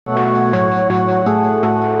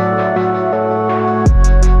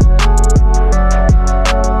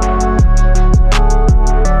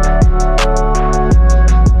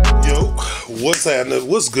What's happening?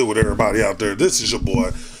 What's good with everybody out there? This is your boy,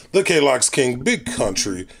 the K-Locs King, Big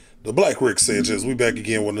Country, the Black Rick Sanchez. We back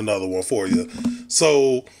again with another one for you.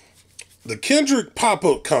 So, the Kendrick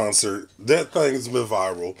pop-up concert, that thing's been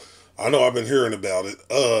viral. I know I've been hearing about it.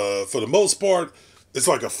 For the most part, it's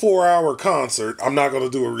like a 4-hour concert. I'm not going to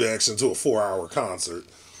do a reaction to a 4-hour concert.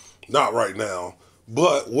 Not right now.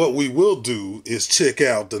 But what we will do is check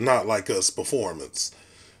out the Not Like Us performance,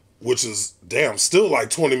 which is, still like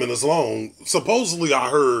 20 minutes long. Supposedly, I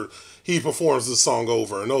heard he performs this song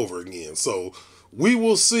over and over again. So, we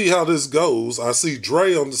will see how this goes. I see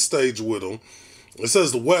Dre on the stage with him. It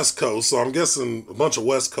says the West Coast, so I'm guessing a bunch of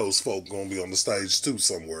West Coast folk going to be on the stage too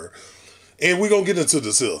somewhere. And we're going to get into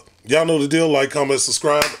this here. Y'all know the deal. Like, comment,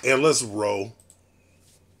 subscribe, and let's roll.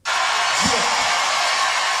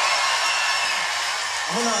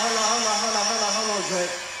 Hold on, Dre.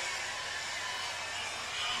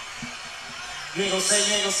 You ain't gonna say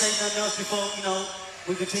nothing else before,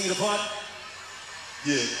 we continue the party?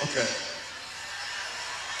 Yeah, okay.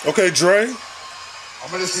 Okay, Dre. I'm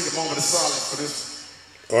gonna just take a moment of silence for this.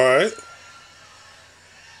 All right.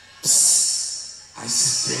 I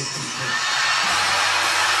see dead people.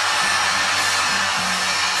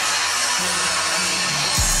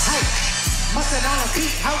 Mustard on a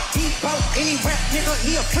beat, how deep, bro. Any rap nigga,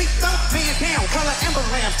 he a freak, though. Man down, color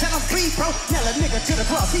emblems. Tell him free, bro. Nail a nigga to the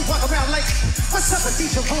cross. He walk around like, what's up with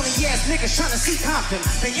these jabroni ass niggas trying to see Compton?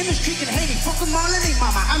 The industry can hate him. Fuck them all and they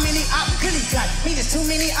mama. How many options really got? Me, there's too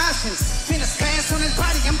many options. Finish fast on his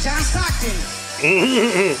body. I'm John Stockton.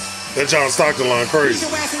 That John Stockton line crazy.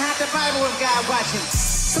 Put your ass and hide the Bible if God watching.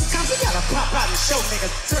 Sometimes we gotta pop out and show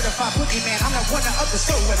niggas. Certified boogeyman. I'm the one that up the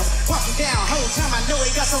show with him. Walking down, whole time I know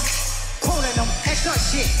he got some. Pulling them, extra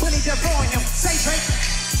shit, really deploying them. Say Drake,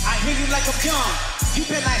 I hear you like I'm young. You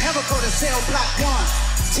been like hell go to cell block 1.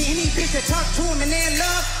 To any bitch that talk to him and they're in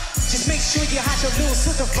love, just make sure you hide your little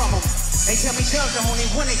sister from them. They tell me Chubb's the only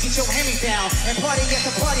one that get your hand me down. And party at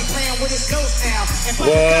the party playing with his nose now. And by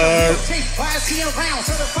the time tape, why is he around?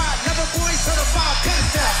 Certified never boy, certified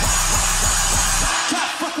pedestal.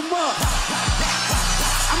 Drop, fuck him up.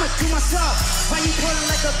 I'ma do myself. Why you pulling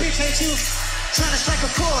like a bitch, ain't you? Trying to strike a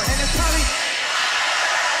chord, and it's probably...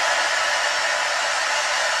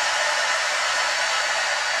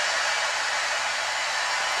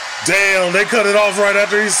 Damn, they cut it off right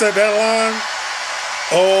after he said that line?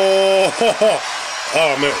 Oh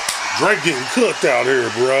man, Drake getting cooked out here,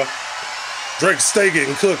 bruh. Drake stay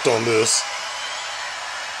getting cooked on this.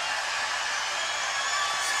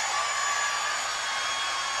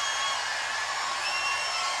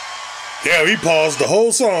 Yeah, he paused the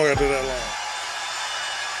whole song after that line.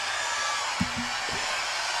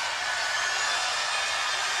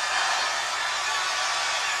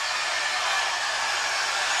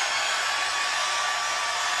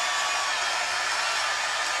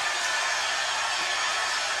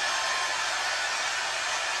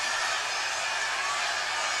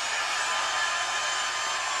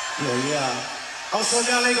 Yeah. Oh, so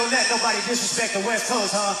y'all ain't gonna let nobody disrespect the West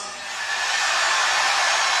Coast, huh?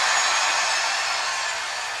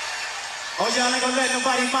 Oh, y'all ain't gonna let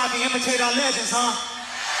nobody mock and imitate our legends, huh?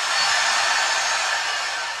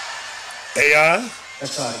 AI?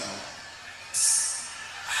 That's right, man.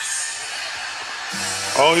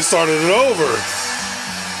 Oh, he started it over.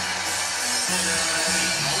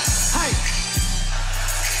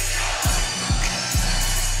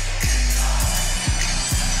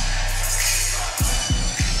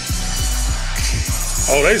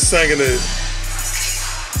 Oh, they singing it.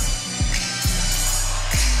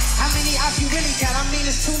 How many options you really got? I mean,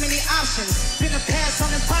 there's too many options. Been a pass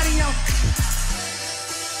on the body, yo.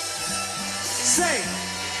 Say.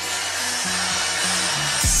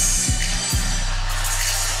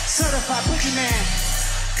 Certified boogeyman.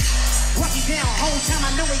 Walk you down, whole time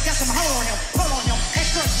I know he got some hold on him. Pull on him,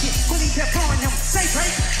 extra shit, really kept on him. Say,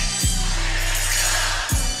 Drake.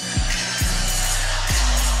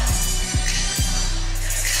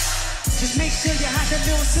 Just make sure you hide your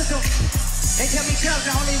little sister. They tell me Chubb's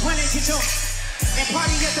the only one that get your. And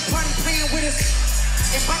party at the party playing with us.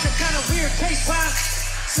 And about the kind of weird case file.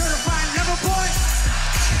 Certified never boy.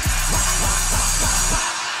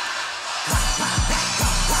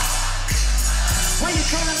 Why you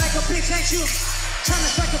trolling like a bitch, ain't you? Trying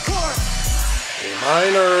to strike a chord.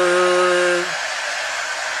 Minor.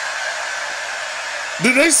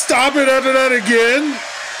 Did they stop it after that again?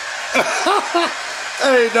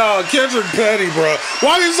 Hey, dog, Kendrick petty, bro.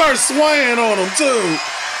 Why did he start swaying on him, too?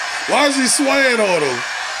 Why is he swaying on him?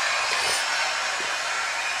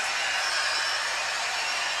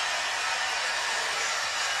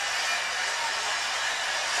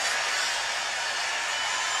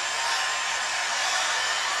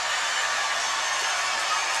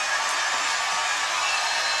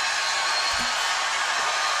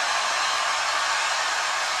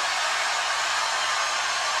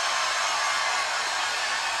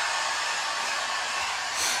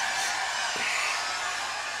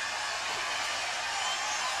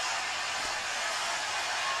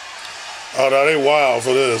 Oh, no, they wild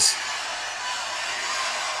for this.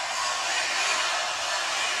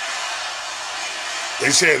 They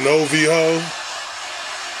chant no V-ho.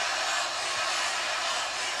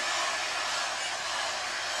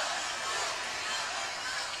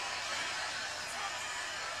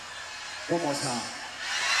 One more time.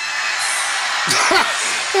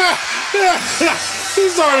 He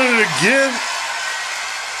started it again.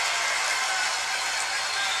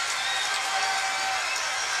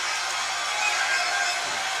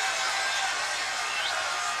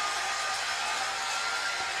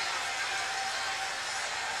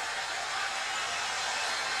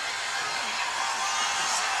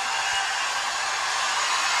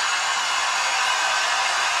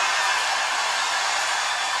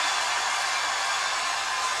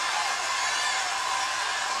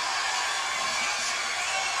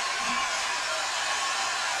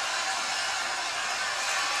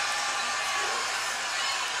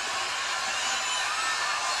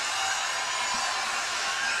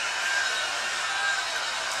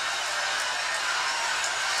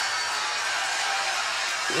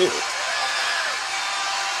 Ew.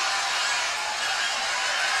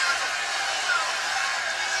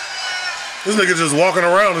 This nigga just walking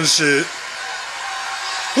around and shit.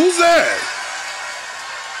 Who's that?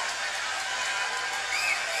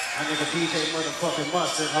 My nigga DJ motherfucking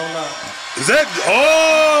Mustard, hold up. Is that?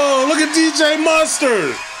 Oh, look at DJ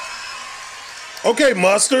Mustard. Okay,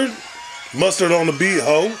 Mustard. Mustard on the beat,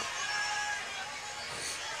 ho.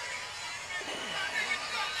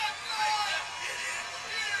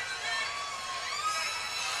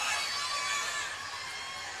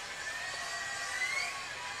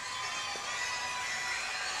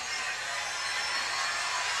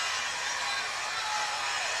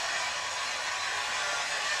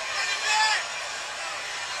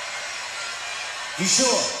 You sure?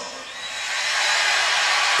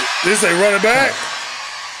 This ain't running back.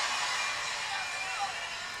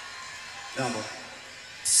 Number.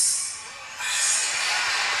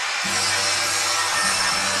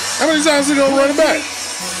 How many times he gonna run it back?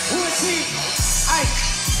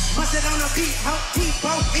 Mustard on the beat, how deep,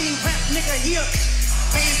 bro. Any rap nigga here.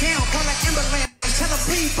 Man down, call like Timberland. Tell a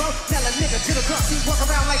breathe, bro. Tell a nigga to the cross, he walk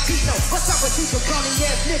around like Tito. What's up with you, brony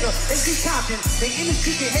ass nigga? They see Compton. They in the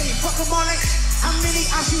street, they hate me. Fuck them all like. How many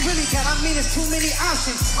options you really got? I mean, it's too many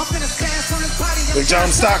options. I'm finna spaz on his body. Big John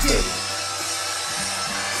Stockton.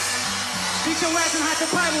 Beat your ass and hide the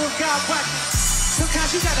Bible with God watching.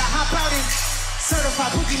 Sometimes you gotta hop out and certify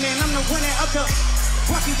boogie man. I'm the one that up to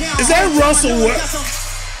walk you down. Is that Russell Westbrook?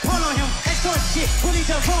 Pull on him, extort shit, really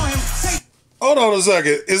jump on him. Say Hold on a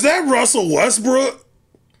second. Is that Russell Westbrook?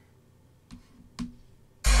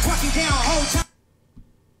 walk you down whole time.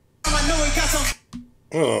 I know he got some.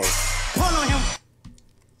 Oh. Pull on him,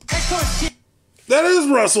 extort shit. That is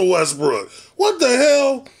Russell Westbrook. What the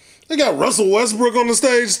hell? They got Russell Westbrook on the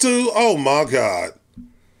stage too? Oh my God.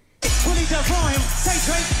 Really jump on him. Say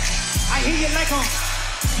Drake, I hear you like him.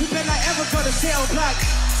 You better not ever go to cell block.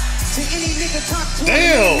 To any nigga talk to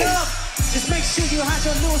Damn. him. Just make sure you hide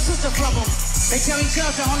your little sister from him. They tell each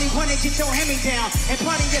other only one that get your hand down. And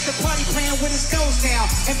party at the party playing with his toes down.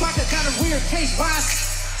 And Baka got a weird case,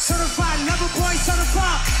 boss. Certified never boy,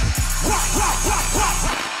 certified. Rock, rock, rock, rock,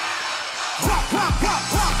 rock. Rock, rock, rock,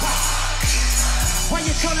 rock, rock. Why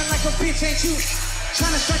you trolling like a bitch, ain't you?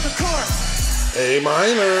 Trying to strike a chord. A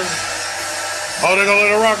minor. Oh, they're gonna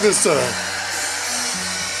let her rock this time.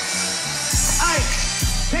 Aye,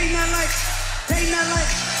 they not like.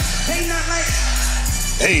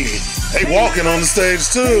 Hey, they walking on the stage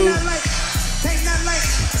too.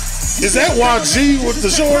 Is that YG with the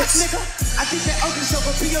shorts? I think that open show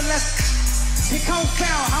will be your lesson. You can't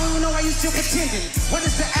foul. I don't know why you still pretending. What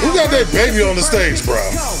is the Who got that baby on the stage, bro?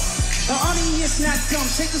 The audience not dumb.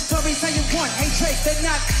 Shake the story, say you want. Hey, Trace, they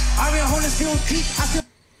not. I real hold still deep. I still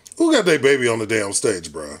Who got that baby on the damn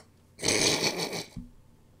stage, bro?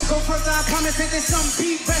 go further. I promise that there's some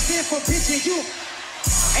beat resting for bitching you.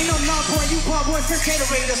 Ain't no long boy, you bar boy, first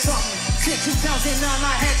Gatorade or something. Since 2009,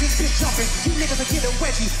 I had this bitch jumping. You niggas will get a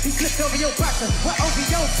wedgie. He flipped over your boxer. What over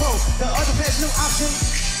your foe? The other best no option.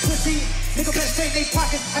 Pussy, nigga best straight they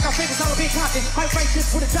pocket. I got favors all a big content. Might write this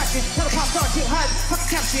for the doctrine. Tell the pop star get hot. Fuck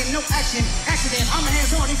caption, no action. Accident, I'm a hands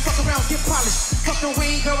on. He fuck around, get polished. Fuck the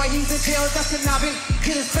Wayne girl, he's in jail. That's the nobbin.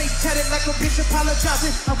 Get his face tatted like a bitch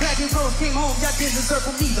apologizing. I'm glad you Rose came home. Y'all didn't deserve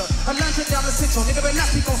from neither. A lunch $1 central. Nigga better not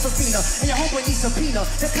speak on Safina. And your homeboy needs subpoena.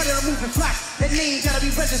 That cut it a moving flock. That name gotta be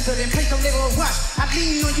registered and place no label or watch. I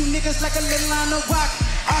lean on you niggas like a little line of rock.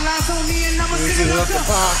 All eyes on me and I'ma sit it up the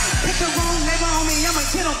park. Pick the wrong label on me, I'ma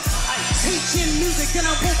get him. Teaching music and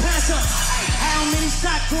I won't pass up. How many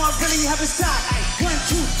shots do I really have a stop? 1,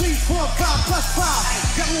 2, 3, 4, 5 plus 5.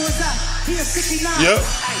 Devil was up, he a 69. Yep.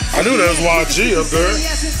 I knew that was YG up there.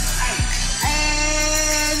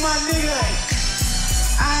 Hey, my nigga.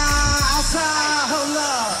 Outside, hold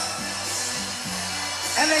up.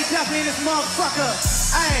 LA definitely in this motherfucker.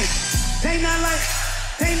 Hey, they not like.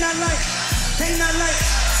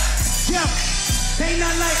 Yeah, they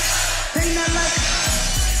not like.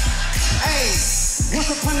 Hey, once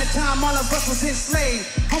upon a time, all of us was enslaved.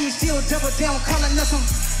 Homies still double down, calling us from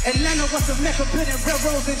Atlanta was the mecca, building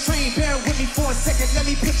railroads and train. Bear with me for a second, let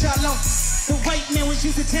me put y'all on. The white man was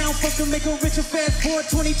used to town, fuck to make a richer fast forward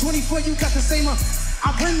 2024, you got the same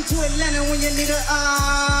I bring to Atlanta when you need a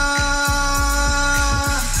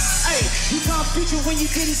hey, you can't feature when you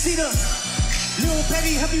didn't see the little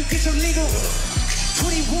baby help you get your legal.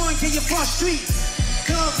 21 get your front street.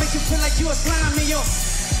 Dog make you feel like you a slime in your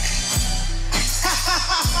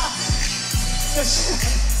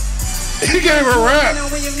He gave a rap.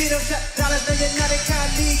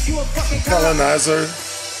 Colonizer.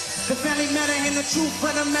 The family matter and the truth for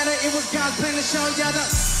the matter. It was God's plan to show y'all the.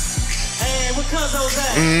 Hey, what Cuzzo's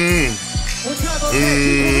at? What Cuzzo's at?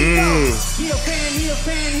 He a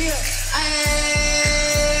fan, here. Hey,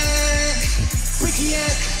 freaky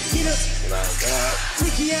ass, he the.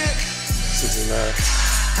 Freaky ass. 69.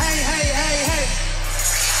 Hey.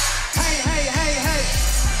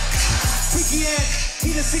 Freaky ass, he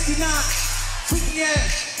the 69. Freaky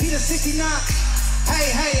ass, he the 69.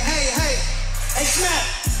 Hey. Hey, Snap.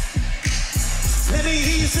 Let me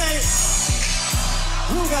hear you say,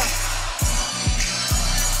 Ruga.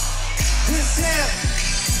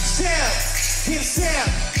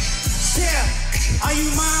 Step. Are you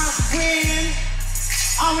my friend?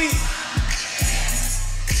 Are we?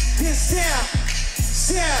 Step.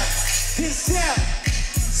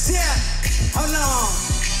 Hold on.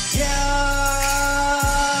 Yeah.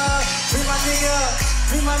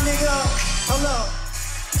 Be my nigga. Hold up.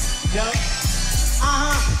 Yup.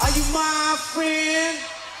 Are you my friend?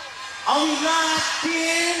 Are we locked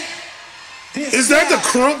in? Is that the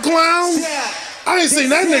Crump Clown? I ain't seen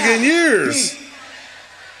that nigga in years.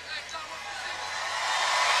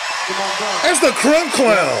 That's the Crump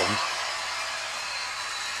Clown.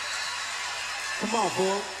 Come on,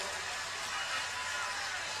 boy.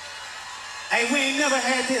 Hey, we ain't never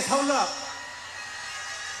had this. Hold up.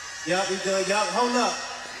 Yup, we good. Yup, hold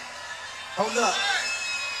up.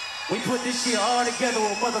 We put this shit all together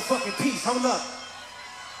with motherfucking peace. Hold up.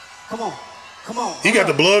 Come on. He got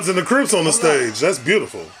the Bloods and the Crips on the stage. That's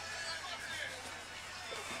beautiful.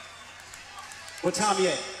 What time you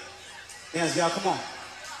at? Yes, y'all, come on.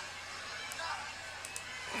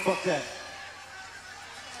 Fuck that.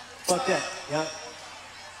 Yup.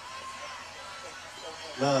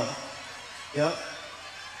 Love. Yup.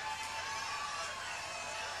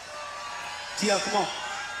 Come on.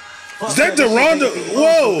 Is that the Ronda?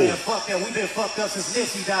 Whoa. Fuck that. We've been fucked up since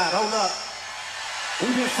Nipsey died. Hold up.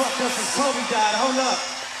 We've been fucked up since Kobe died. Hold up.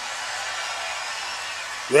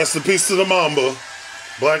 Rest in peace to the Mamba.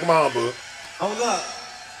 Black Mamba. Hold up.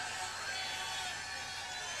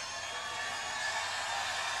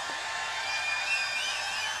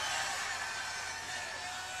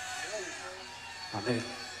 Amen.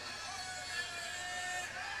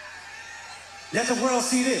 Let the world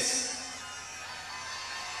see this.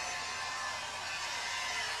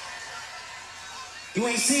 You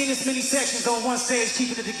ain't seen this many sections on one stage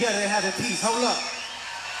keeping it together and having peace. Hold up.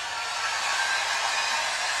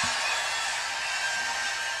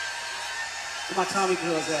 Where my Tommy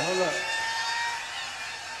girls at? Hold up.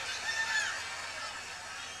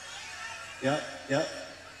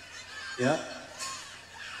 Yep.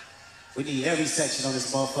 We need every section on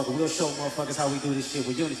this motherfucker. We'll show motherfuckers how we do this shit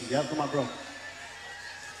with unity. Yep, come on, bro.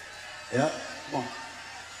 Yep, come on.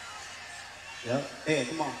 Yep, hey,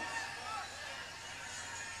 come on.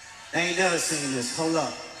 I ain't never seen this. Hold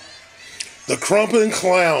up. The Crumpin'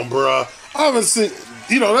 Clown, bruh. I haven't seen,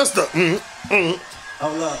 that's the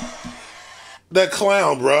Hold up. That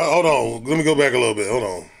clown, bruh. Hold on. Let me go back a little bit. Hold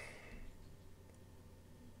on.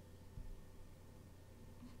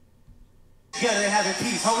 Together they're having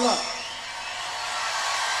peace. Hold up.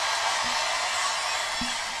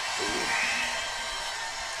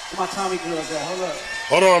 Where my Tommy girls at? Hold up.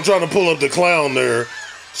 Hold on. I'm trying to pull up the clown there.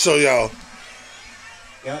 Show y'all.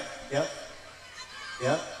 Yep.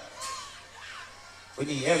 We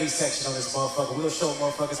need every section on this motherfucker. We'll show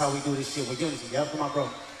motherfuckers how we do this shit with unity. Yep, come on, bro.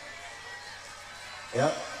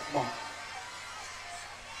 Yep, come on.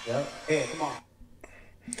 Yep, hey, come on.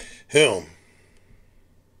 Him.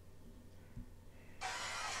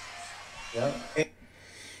 Yep. Hey.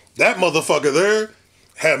 That motherfucker there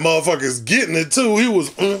Had motherfuckers getting it too. He was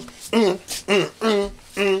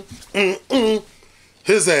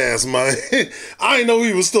his ass, man. I didn't know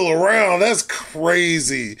he was still around. That's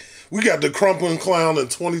crazy. We got the Crumpin' Clown in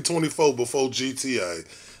 2024 before GTA.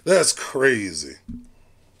 That's crazy.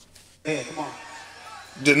 Hey, come on.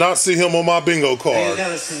 Did not see him on my bingo I card. ain't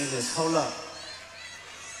never seen this. Hold up.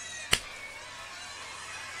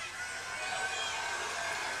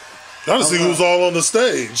 Trying to see who's all on the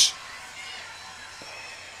stage.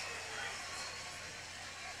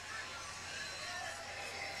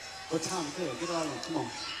 What time is it? Get on in. Come on.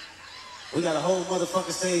 We got a whole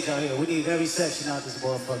motherfucking stage out here. We need every section out this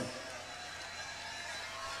motherfucker.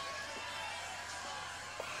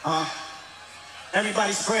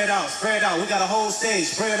 Everybody spread out, spread out. We got a whole stage.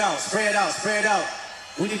 Spread out, spread out, spread out.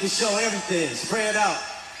 We need to show everything. Spread out.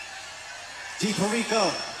 G. Perico.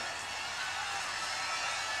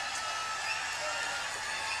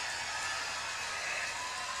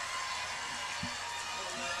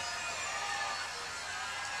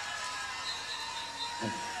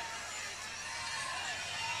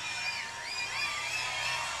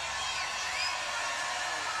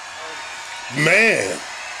 Man,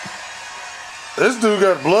 this dude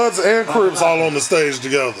got Bloods and Crips all on the stage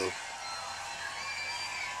together.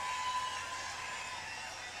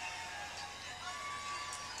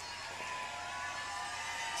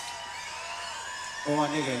 Oh, my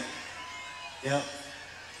nigga. Yep.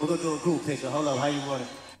 We're gonna do a group picture. Hold up, how you want it?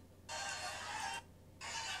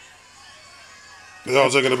 Y'all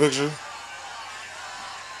taking a picture?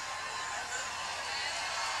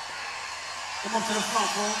 Come up to the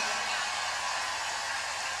front, bro.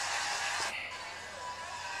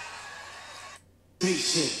 Big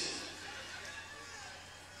shit.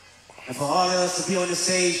 And for all of us to be on the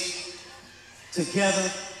stage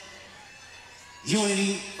together,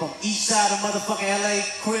 unity from each side of motherfucking LA,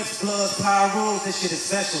 Crips, Bloods, Power Rules, this shit is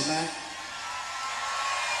special, man.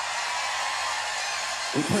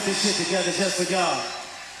 We put this shit together just for y'all.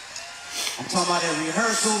 I'm talking about at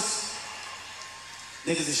rehearsals,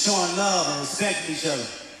 niggas is showing love and respecting each other.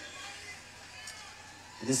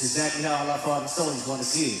 And this is exactly how all our father soldiers want to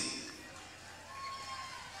see it.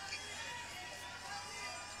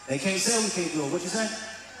 They can't say we can't do it. What you say?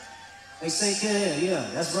 They say, yeah,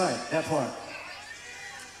 that's right, that part.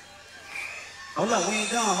 Hold up, we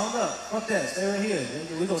ain't done, hold up. Fuck that, stay right here.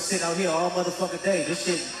 We gonna sit out here all motherfucking day. This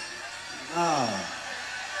shit, no,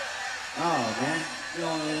 man. You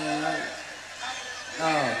don't, no,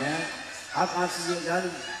 man. I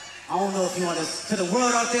don't know if you want to the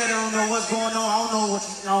world out there that don't know what's going on. I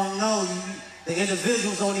don't know. The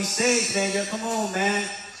individuals on these stages, man, come on, man.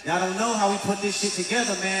 Y'all don't know how we put this shit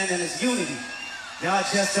together, man, and it's unity. Y'all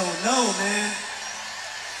just don't know, man.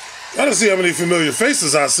 I don't see how many familiar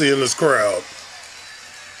faces I see in this crowd,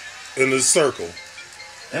 in this circle.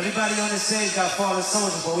 Everybody on this stage got fallen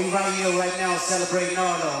soldiers, but we right here right now celebrating all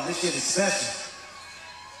of them. This shit is special.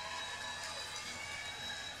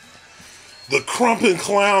 The Crumpin'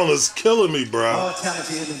 Clown is killing me, bro. All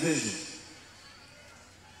talented individuals.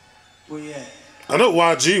 Where you at? I know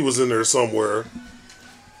YG was in there somewhere.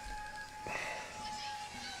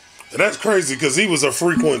 And that's crazy because he was a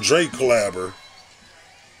frequent Drake collabor.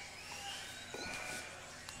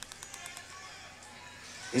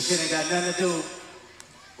 This shit ain't got nothing to do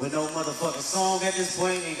with no motherfucking song at this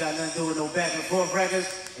point. Ain't got nothing to do with no back and forth records.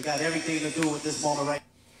 It got everything to do with this moment right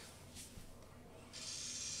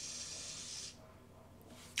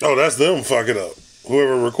now. Oh, that's them fucking up.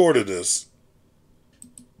 Whoever recorded this.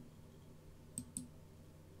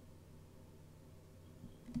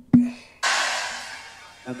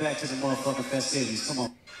 Now back to the motherfucking festivities. Come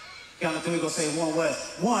on. Count to three, gonna say one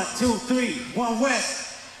west. 1, 2, 3. One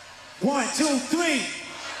west. 1, 2, 3.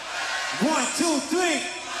 1, 2, 3.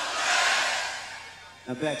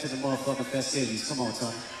 Now back to the motherfucking festivities. Come on,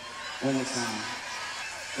 Tony. One more time.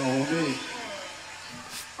 Go with me.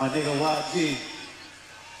 My nigga YG.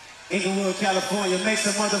 Inglewood, California. Make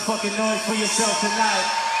some motherfucking noise for yourself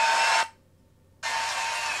tonight.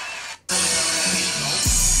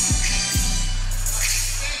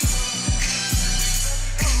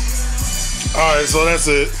 All right, so that's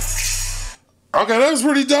it. Okay, that was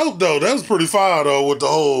pretty dope, though. That was pretty fire, though, with the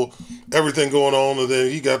whole everything going on. And then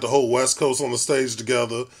he got the whole West Coast on the stage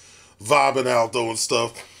together, vibing out, though, and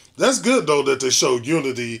stuff. That's good, though, that they showed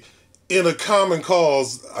unity in a common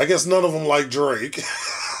cause. I guess none of them like Drake.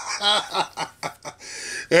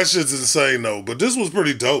 That shit's insane, though. But this was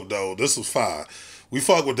pretty dope, though. This was fire. We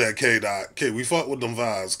fuck with that K-Dot. We fuck with them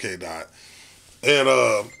vibes, K-Dot. And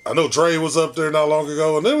I know Dre was up there not long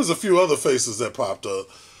ago, and there was a few other faces that popped up.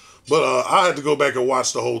 But I had to go back and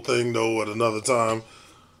watch the whole thing, though, at another time.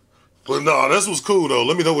 But no, this was cool though.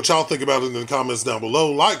 Let me know what y'all think about it in the comments down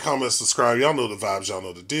below. Like, comment, subscribe. Y'all know the vibes. Y'all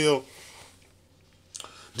know the deal.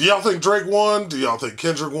 Do y'all think Drake won? Do y'all think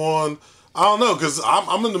Kendrick won? I don't know, because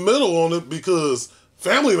I'm in the middle on it, because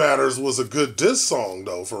Family Matters was a good diss song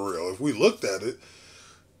though, for real. If we looked at it,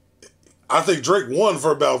 I think Drake won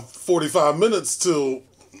for about 45 minutes till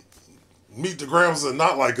Meet the Grams and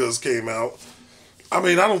Not Like Us came out. I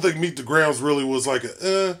mean, I don't think Meet the Grams really was like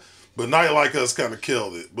but Not Like Us kind of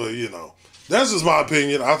killed it. But, you know, that's just my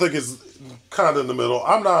opinion. I think it's kind of in the middle.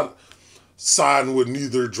 I'm not siding with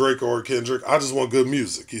neither Drake or Kendrick. I just want good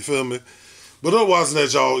music. You feel me? But otherwise than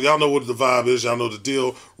that, y'all know what the vibe is. Y'all know the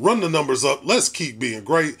deal. Run the numbers up. Let's keep being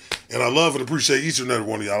great. And I love and appreciate each and every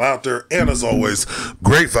one of y'all out there. And as always,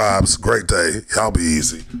 great vibes, great day. Y'all be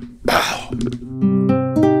easy. Bow.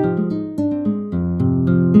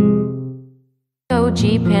 OG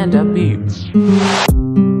Panda Beats.